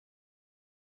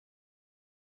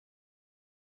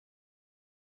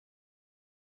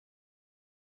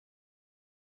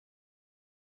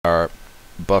our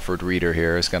buffered reader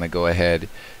here is going to go ahead.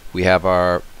 We have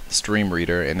our stream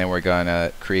reader, and then we're going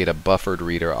to create a buffered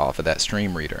reader off of that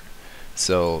stream reader.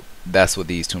 So that's what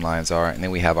these two lines are. And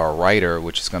then we have our writer,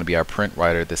 which is going to be our print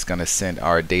writer that's going to send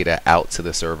our data out to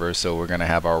the server. So we're going to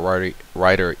have our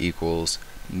writer equals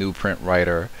new print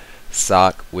writer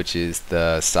sock, which is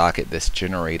the socket that's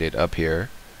generated up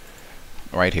here,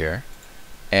 right here,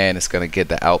 and it's going to get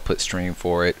the output stream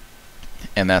for it,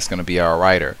 and that's going to be our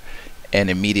writer. And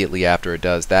immediately after it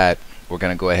does that, we're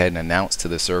going to go ahead and announce to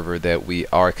the server that we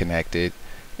are connected,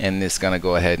 and it's going to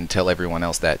go ahead and tell everyone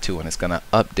else that too, and it's going to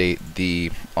update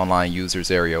the online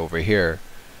users area over here.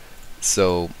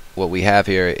 So what we have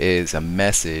here is a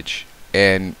message,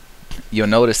 and you'll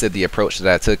notice that the approach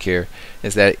that I took here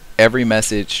is that every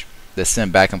message that's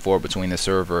sent back and forth between the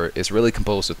server is really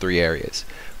composed of three areas.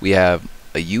 We have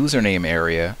a username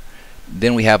area,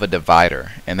 then we have a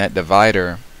divider, and that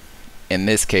divider, in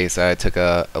this case I took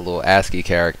a little ASCII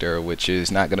character, which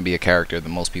is not going to be a character that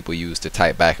most people use to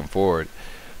type back and forward,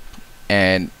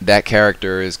 and that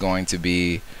character is going to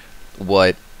be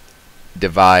what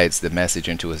divides the message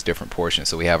into its different portions.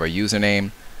 So we have our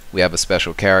username, we have a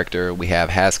special character, we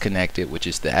have has connected, which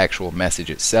is the actual message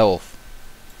itself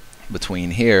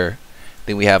between here,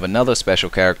 then we have another special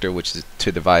character which is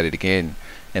to divide it again,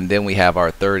 and then we have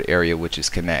our third area, which is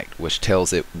connect, which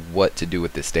tells it what to do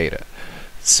with this data.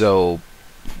 So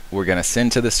we're going to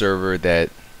send to the server that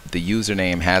the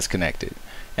username has connected,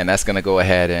 and that's going to go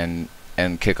ahead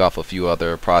and kick off a few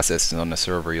other processes on the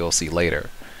server you'll see later.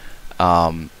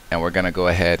 And we're going to go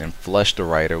ahead and flush the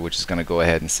writer, which is going to go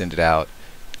ahead and send it out,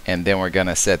 and then we're going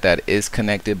to set that is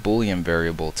connected boolean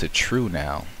variable to true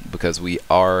now, because we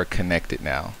are connected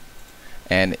now.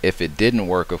 And if it didn't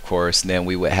work, of course, then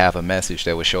we would have a message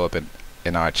that would show up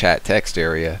in our chat text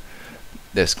area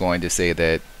that's going to say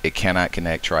that it cannot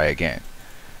connect, try again.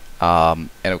 And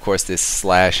of course this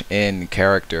 /n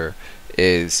character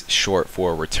is short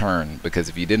for return, because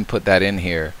if you didn't put that in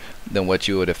here, then what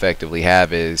you would effectively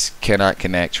have is cannot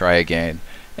connect, try again,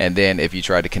 and then if you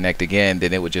try to connect again,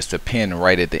 then it would just append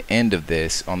right at the end of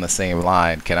this on the same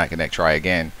line, cannot connect, try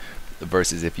again,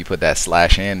 versus if you put that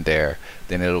 /n there,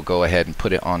 then it'll go ahead and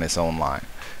put it on its own line.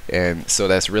 And so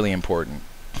that's really important.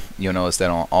 You'll notice that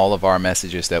on all of our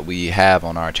messages that we have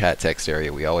on our chat text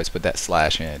area, we always put that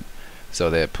 /n so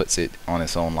that it puts it on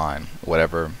its own line,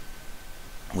 whatever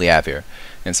we have here.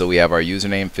 And so we have our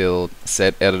username field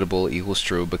set editable equals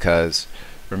true, because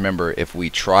remember, if we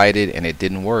tried it and it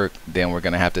didn't work, then we're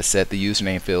going to have to set the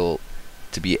username field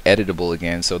to be editable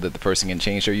again so that the person can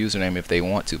change their username if they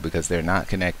want to, because they're not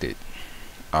connected.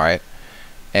 Alright,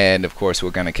 and of course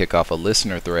we're going to kick off a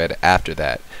listener thread after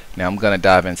that. Now I'm going to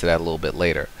dive into that a little bit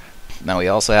later. Now we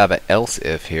also have an else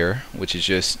if here, which is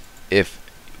just if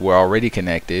we're already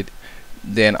connected,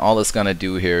 then all it's going to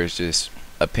do here is just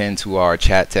append to our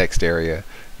chat text area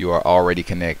you are already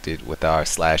connected with our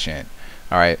 /n.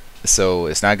 Alright, so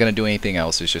it's not going to do anything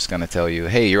else. It's just going to tell you,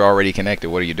 hey, you're already connected,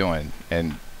 what are you doing?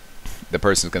 And the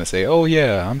person's going to say, oh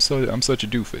yeah, I'm such a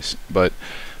doofus. But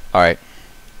alright,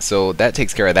 so that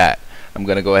takes care of that. I'm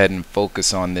going to go ahead and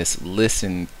focus on this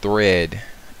listen thread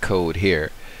code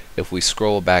here. If we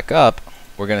scroll back up,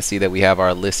 we're going to see that we have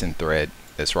our listen thread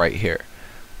that's right here,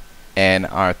 and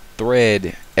our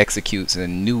thread executes a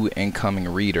new incoming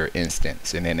reader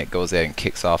instance, and then it goes ahead and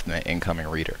kicks off the incoming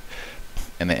reader,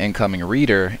 and the incoming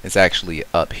reader is actually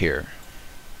up here.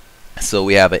 So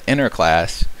we have an inner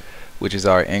class, which is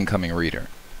our incoming reader,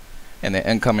 and the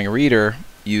incoming reader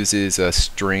uses a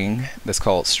string that's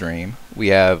called stream. We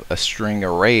have a string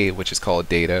array, which is called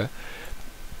data,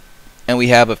 and we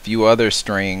have a few other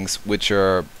strings which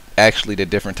are actually the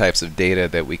different types of data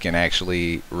that we can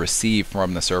actually receive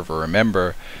from the server.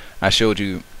 Remember, I showed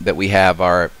you that we have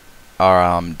our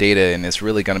data, and it's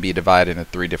really going to be divided into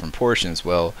three different portions.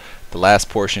 Well, the last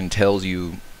portion tells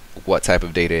you what type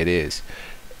of data it is,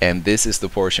 and this is the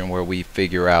portion where we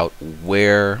figure out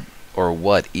where or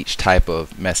what each type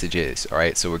of message is.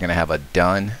 Alright, so we're going to have a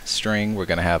done string, we're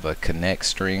going to have a connect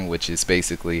string, which is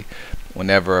basically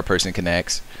whenever a person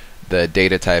connects, the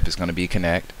data type is going to be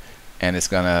connect, and it's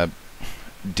going to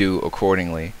do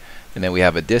accordingly. And then we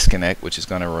have a disconnect, which is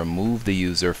going to remove the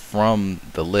user from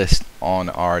the list on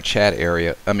our chat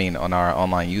area, on our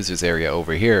online users area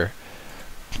over here.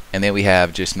 And then we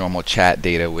have just normal chat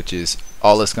data, which is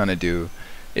all it's going to do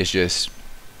is just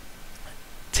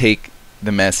take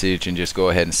the message and just go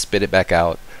ahead and spit it back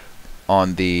out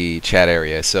on the chat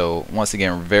area. So once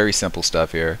again, very simple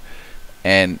stuff here.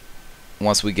 And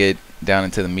once we get down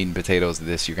into the meat and potatoes of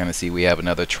this, you're going to see we have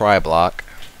another try block,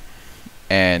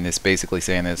 and it's basically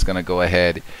saying that it's going to go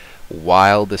ahead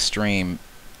while the stream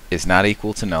is not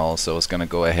equal to null, so it's going to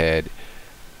go ahead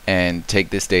and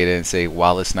take this data and say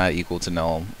while it's not equal to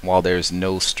null, while there's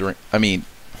no string,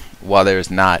 while there's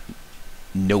not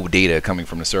no data coming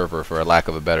from the server, for a lack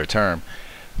of a better term,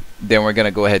 then we're going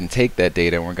to go ahead and take that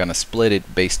data and we're going to split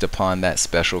it based upon that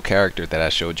special character that I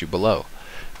showed you below.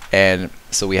 And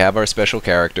so we have our special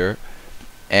character,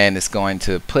 and it's going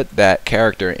to put that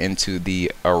character into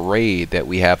the array that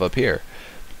we have up here.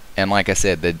 And like I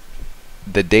said,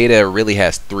 the data really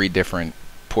has 3 different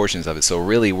portions of it, so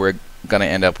really we're going to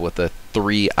end up with a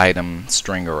 3-item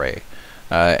string array,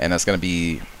 and that's going to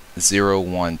be 0,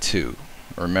 1, 2.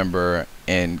 Remember,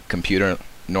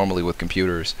 normally with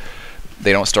computers,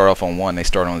 they don't start off on 1, they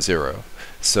start on 0.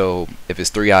 So if it's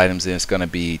 3 items, then it's going to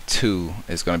be 2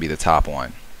 is going to be the top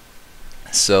one.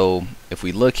 So if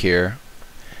we look here,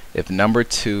 if number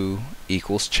 2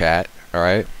 equals chat,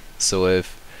 alright, so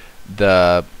if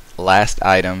the last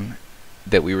item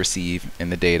that we receive in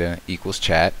the data equals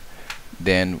chat,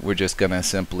 then we're just going to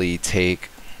simply take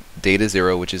data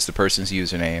 0, which is the person's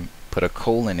username, put a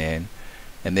colon in,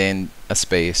 and then a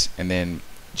space, and then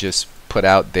just put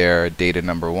out there data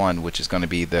number 1, which is going to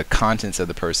be the contents of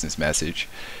the person's message.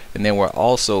 And then we're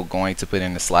also going to put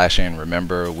in the /n.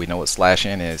 Remember, we know what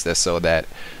 /n is. That's so that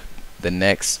the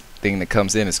next thing that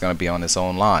comes in is going to be on its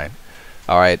own line.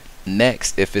 Alright,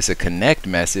 next, if it's a connect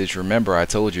message, remember I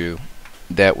told you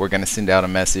that we're going to send out a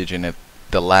message, and if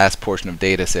the last portion of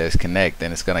data says connect,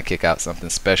 then it's going to kick out something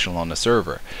special on the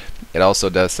server. It also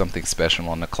does something special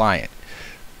on the client.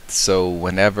 So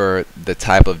whenever the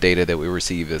type of data that we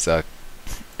receive is a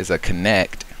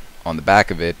connect on the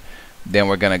back of it, then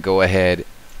we're going to go ahead,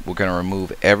 we're going to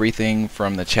remove everything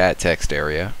from the chat text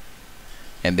area,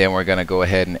 and then we're going to go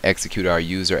ahead and execute our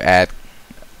user add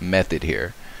method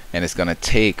here, and it's going to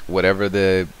take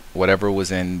whatever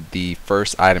was in the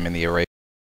first item in the array